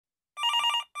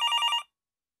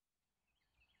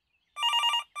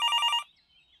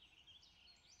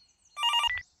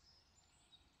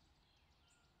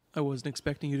I wasn't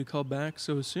expecting you to call back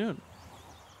so soon.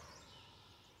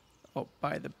 Oh,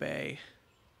 by the bay.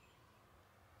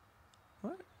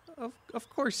 What? Of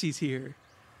course he's here.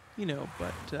 You know,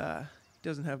 but he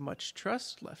doesn't have much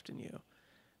trust left in you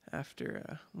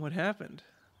after what happened.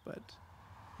 But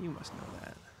you must know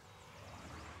that.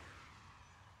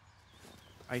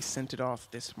 I sent it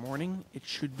off this morning. It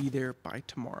should be there by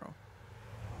tomorrow.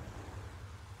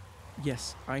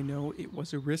 Yes, I know it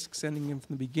was a risk sending him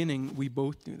from the beginning. We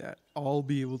both knew that. I'll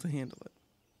be able to handle it.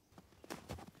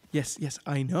 Yes,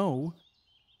 I know.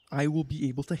 I will be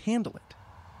able to handle it.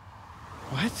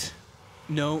 What?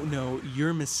 No,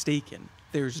 you're mistaken.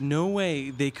 There's no way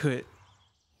they could.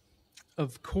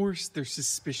 Of course they're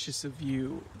suspicious of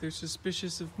you. They're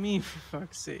suspicious of me, for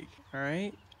fuck's sake,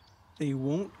 alright? They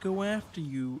won't go after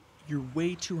you. You're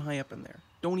way too high up in there.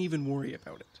 Don't even worry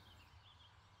about it.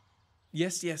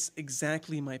 Yes,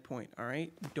 exactly my point,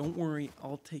 alright? Don't worry,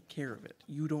 I'll take care of it.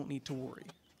 You don't need to worry.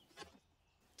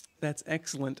 That's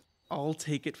excellent. I'll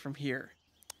take it from here.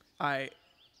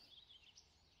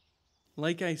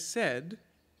 Like I said,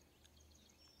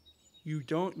 you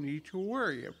don't need to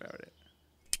worry about it.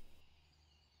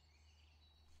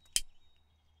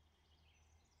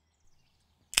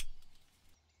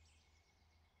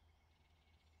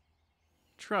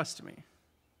 Trust me.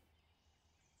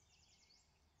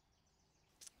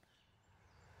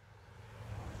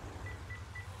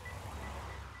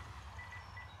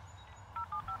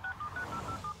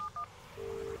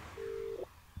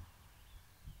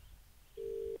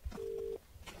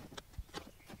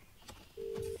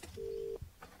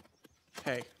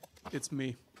 Hey, it's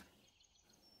me.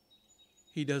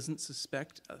 He doesn't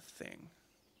suspect a thing.